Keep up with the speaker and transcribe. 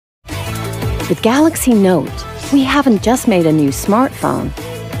With Galaxy Note, we haven't just made a new smartphone.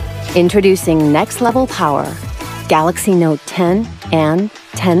 Introducing next level power, Galaxy Note 10 and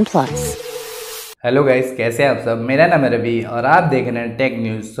 10 Plus. Hello guys, कैसे हैं आप सब। मेरा नाम है रवि और आप देख रहे हैं tech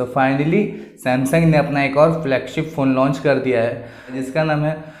news. So finally Samsung ने अपना एक और फ्लैगशिप फ़ोन लॉन्च कर दिया है जिसका नाम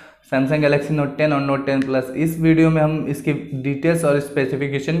है सैमसंग गैलेक्सी नोट 10 और नोट 10 प्लस। इस वीडियो में हम इसकी डिटेल्स और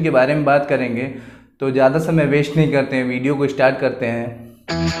स्पेसिफिकेशन के बारे में बात करेंगे, तो ज़्यादा समय वेस्ट नहीं करते हैं, वीडियो को स्टार्ट करते हैं।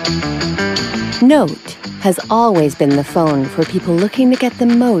 Note has always been the phone for people looking to get the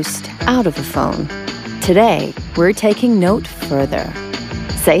most out of a phone. Today, we're taking Note further.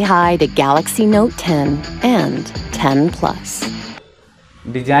 Say hi to Galaxy Note 10 and 10 Plus.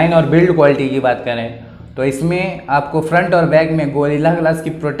 Design और build quality की बात करें तो इसमें आपको front और back में gorilla glass की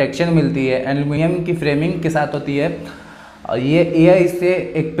प्रोटेक्शन मिलती है, एल्युमिनियम की फ्रेमिंग के साथ होती है और ये इससे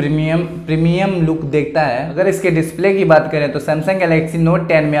एक प्रीमियम लुक देखता है। अगर इसके डिस्प्ले की बात करें तो सैमसंग गैलेक्सी नोट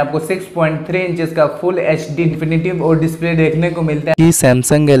 10 में आपको 6.3 इंचेस का फुल HD इंफिनिटिव और डिस्प्ले देखने को मिलता है कि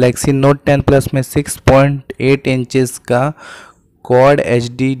सैमसंग गैलेक्सी नोट 10 प्लस में 6.8 इंचेस का क्वाड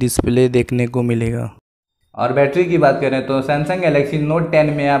HD डिस्प्ले देखने को मिलेगा। और बैटरी की बात करें तो सैमसंग गैलेक्सी नोट 10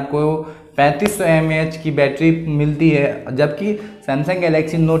 में आपको 3500 mAh की बैटरी मिलती है, जबकि सैमसंग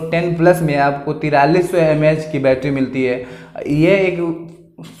गैलेक्सी नोट 10 प्लस में आपको 4300 mAh की बैटरी मिलती है। ये एक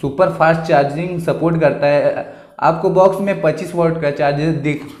सुपर फास्ट चार्जिंग सपोर्ट करता है। आपको बॉक्स में 25 वाट का चार्जर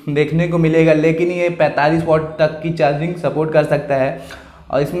देखने को मिलेगा, लेकिन ये 45 वाट तक की चार्जिंग सपोर्ट कर सकता है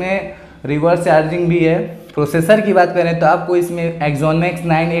और इसमें रिवर्स चार्जिंग भी है। प्रोसेसर की बात करें तो आपको इसमें एक्सोनोस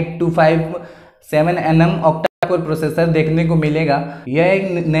 9825 7nm ऑक्टा कोर प्रोसेसर देखने को मिलेगा। यह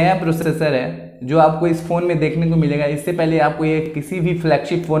एक नया प्रोसेसर है जो आपको इस फ़ोन में देखने को मिलेगा। इससे पहले आपको ये किसी भी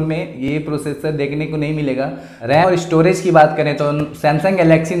फ्लैगशिप फ़ोन में ये प्रोसेसर देखने को नहीं मिलेगा। रैम और स्टोरेज की बात करें तो सैमसंग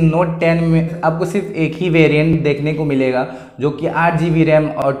गैलेक्सी नोट 10 में आपको सिर्फ एक ही वेरिएंट देखने को मिलेगा जो कि 8GB रैम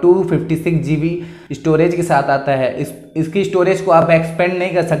और 256GB स्टोरेज के साथ आता है। इसकी स्टोरेज को आप एक्सपेंड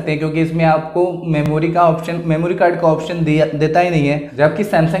नहीं कर सकते क्योंकि इसमें आपको मेमोरी कार्ड का ऑप्शन देता ही नहीं है। जबकि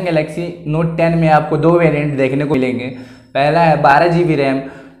सैमसंग गैलेक्सी नोट 10 में आपको दो वेरिएंट देखने को मिलेंगे। पहला है 12GB रैम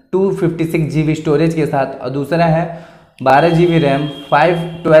 256GB स्टोरेज के साथ और दूसरा है 12GB रैम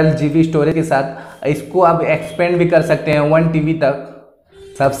 512GB स्टोरेज के साथ। इसको आप एक्सपेंड भी कर सकते हैं 1TB तक।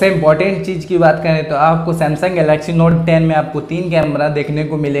 सबसे इम्पॉर्टेंट चीज़ की बात करें तो आपको सैमसंग गैलेक्सी नोट 10 में आपको 3 कैमरा देखने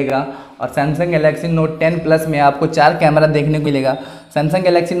को मिलेगा और सैमसंग गैलेक्सी नोट 10 प्लस में आपको 4 कैमरा देखने को मिलेगा। सैमसंग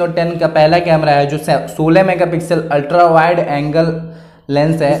गैलेक्सी नोट 10 का पहला कैमरा है जो 16 megapixel ultra wide angle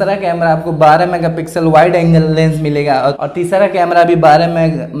lens है। दूसरा कैमरा आपको 12 मेगापिक्सल वाइड एंगल लेंस मिलेगा और तीसरा कैमरा भी 12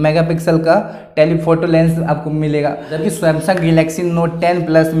 मेगापिक्सल का टेलीफोटो लेंस आपको मिलेगा। जबकि सैमसंग गैलेक्सी नोट 10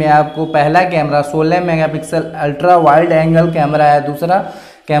 प्लस में आपको पहला camera 16 megapixel ultra wide angle camera है, दूसरा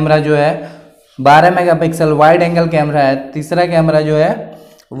कैमरा जो है 12 मेगापिक्सल वाइड एंगल कैमरा है, तीसरा कैमरा जो है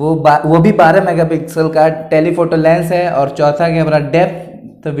वो भी 12 मेगापिक्सल का टेलीफोटो लेंस है और चौथा कैमरा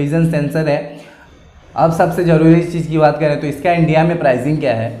डेप्थ विजन सेंसर है। अब सबसे ज़रूरी चीज़ की बात करें तो इसका इंडिया में प्राइसिंग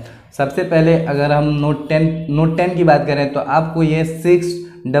क्या है। सबसे पहले अगर हम नोट 10 की बात करें तो आपको ये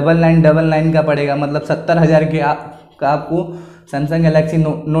 69999 का पड़ेगा, मतलब 70,000 का आपको सैमसंग गैलेक्सी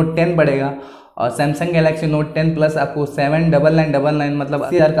नोट 10 पड़ेगा और सैमसंग गैलेक्सी नोट 10 प्लस आपको 79999 मतलब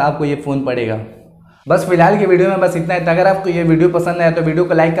 80,000 का आपको ये फ़ोन पड़ेगा। बस फिलहाल की वीडियो में बस इतना है। अगर आपको ये वीडियो पसंद आया तो वीडियो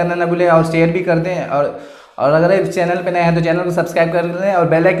को लाइक करना ना भूलें और शेयर भी कर दें और अगर इस चैनल पे नए हैं तो चैनल को सब्सक्राइब कर लें और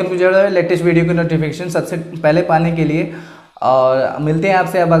बेल आइकन को जरूर दबाएं लेटेस्ट वीडियो की नोटिफिकेशन सबसे पहले पाने के लिए। और मिलते हैं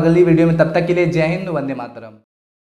आपसे अब अगली वीडियो में, तब तक के लिए जय हिंद, वंदे मातरम।